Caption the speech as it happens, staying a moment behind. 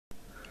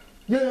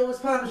Yo, what's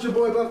poppin'? It's your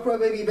boy Buff Pro,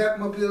 baby. Back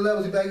from up to the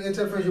levels. You back again,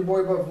 tough friends. Your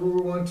boy Buff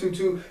Ruru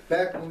 122.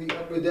 Back on the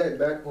upper deck.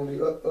 Back on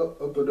the up it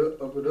up it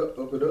up it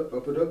up it up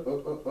up it up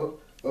up up up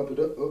up it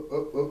up up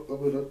up up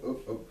up it up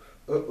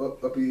up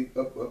up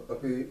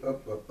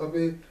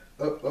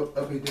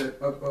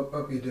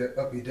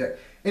uppy deck.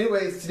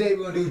 Anyways, today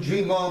we're gonna do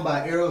Dream On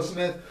by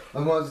Aerosmith.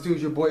 I'm on to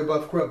your boy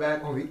Buff Pro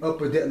back on the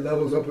upper deck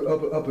levels. Up.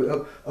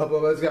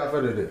 Let's get out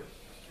further ado.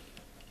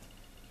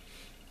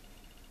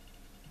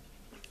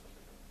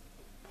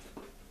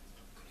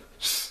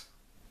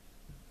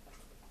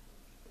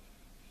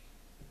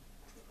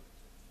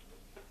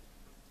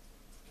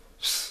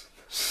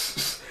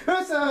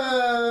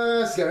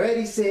 Get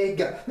ready, say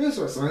go. Let's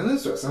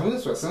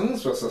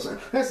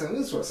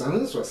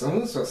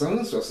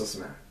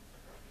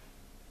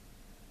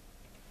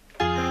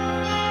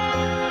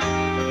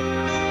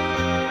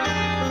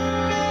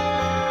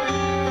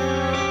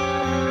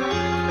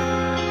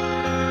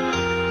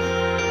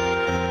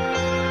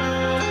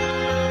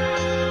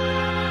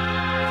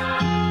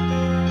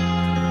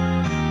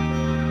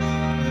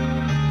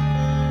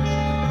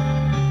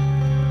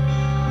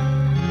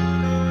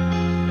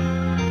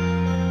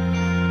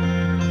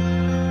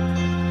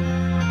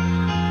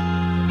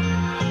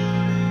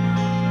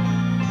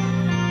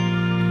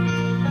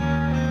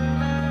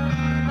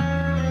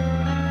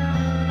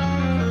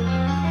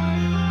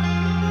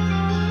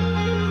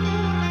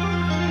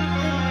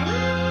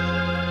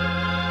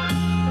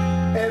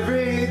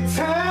Every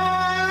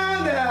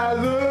time that I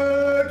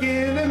look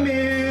in the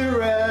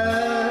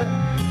mirror,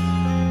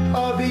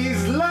 all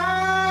these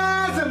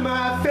lines of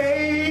my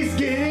face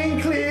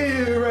getting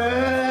clearer.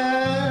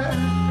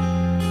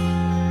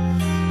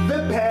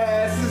 The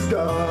past is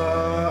gone.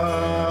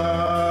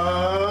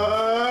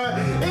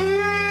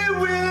 It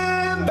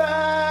went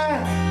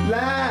by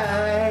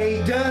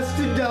like dust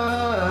to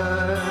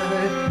dawn.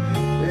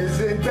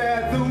 Isn't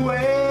that the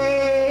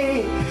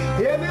way?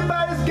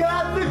 Everybody's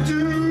got the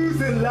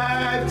dues in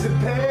life to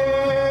pay.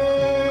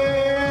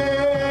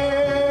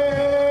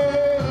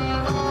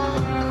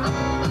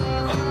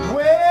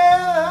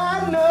 Well,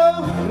 I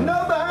know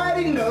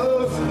nobody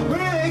knows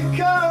where it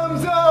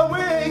comes or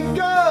where it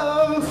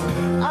goes.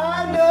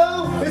 I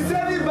know it's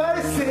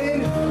everybody's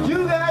sin.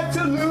 You got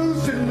to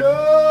lose to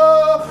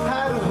know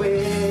how to win.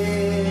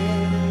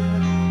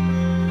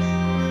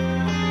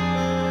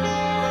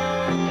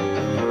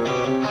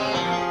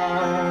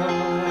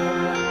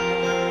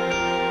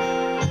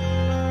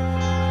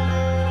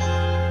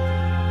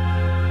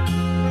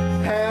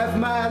 Half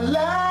my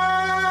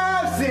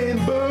life's in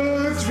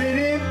books,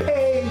 reading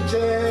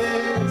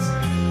pages,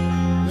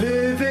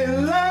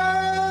 living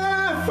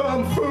life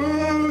from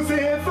fools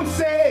and from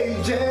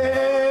sages.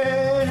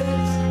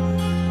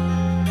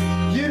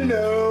 You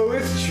know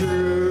it's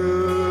true.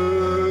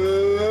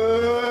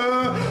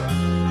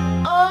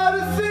 All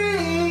the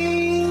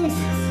things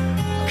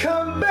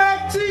come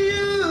back to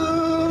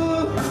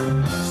you.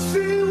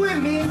 Sing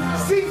with me,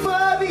 sing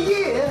for the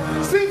year,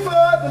 sing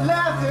for the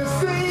laughter,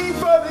 sing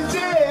for the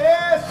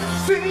tears.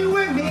 Sing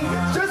with me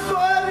just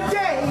for the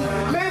day.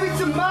 Maybe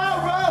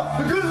tomorrow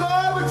the good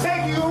Lord will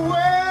take you away.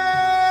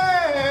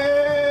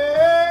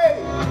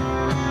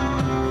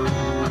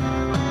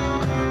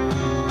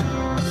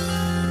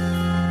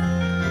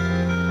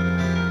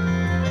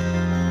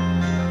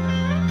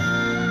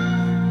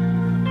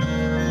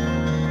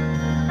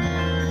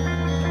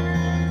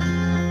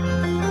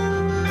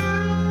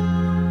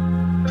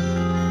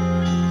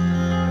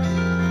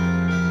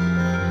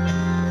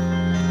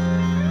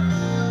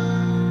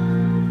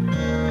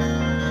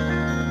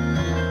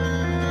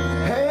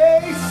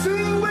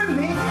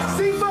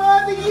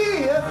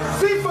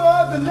 Sing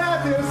for the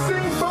laughter,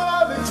 sing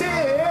for the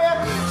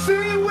tear.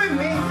 Sing with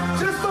me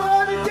just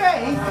for the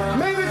day.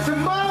 Maybe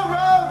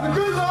tomorrow the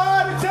good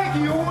Lord will take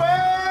you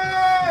away.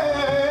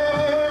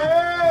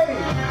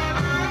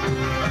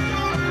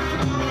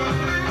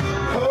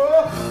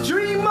 Oh,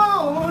 dream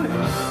on,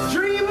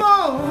 dream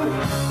on,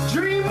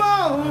 dream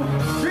on.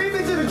 Dream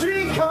until the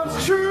dream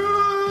comes true.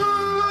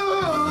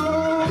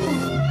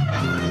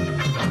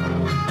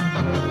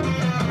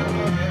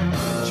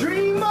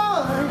 Dream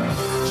on,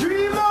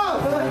 dream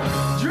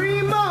on,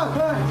 dream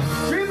on,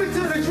 dream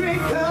until the dream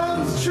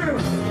comes true.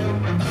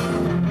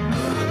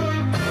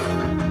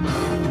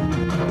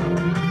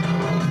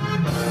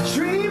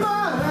 Dream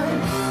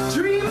on,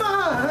 dream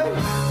on,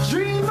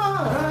 dream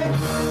on,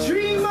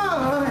 dream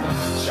on,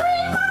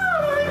 dream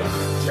on,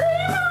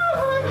 dream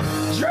on,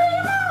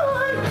 dream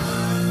on.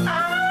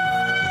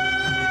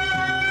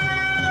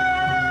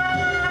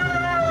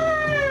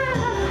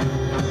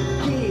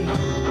 Yeah.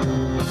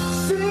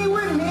 Sing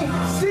with me,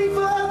 sing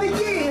for the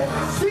year,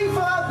 sing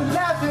for the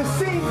laughter,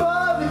 sing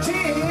for the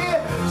tear.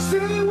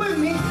 Sing with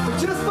me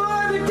just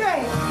for the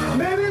day.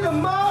 Maybe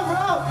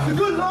tomorrow the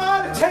good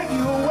Lord will take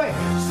you away.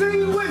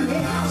 Sing with me,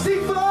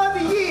 sing for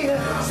the year,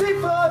 sing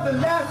for the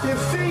laughter,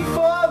 sing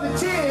for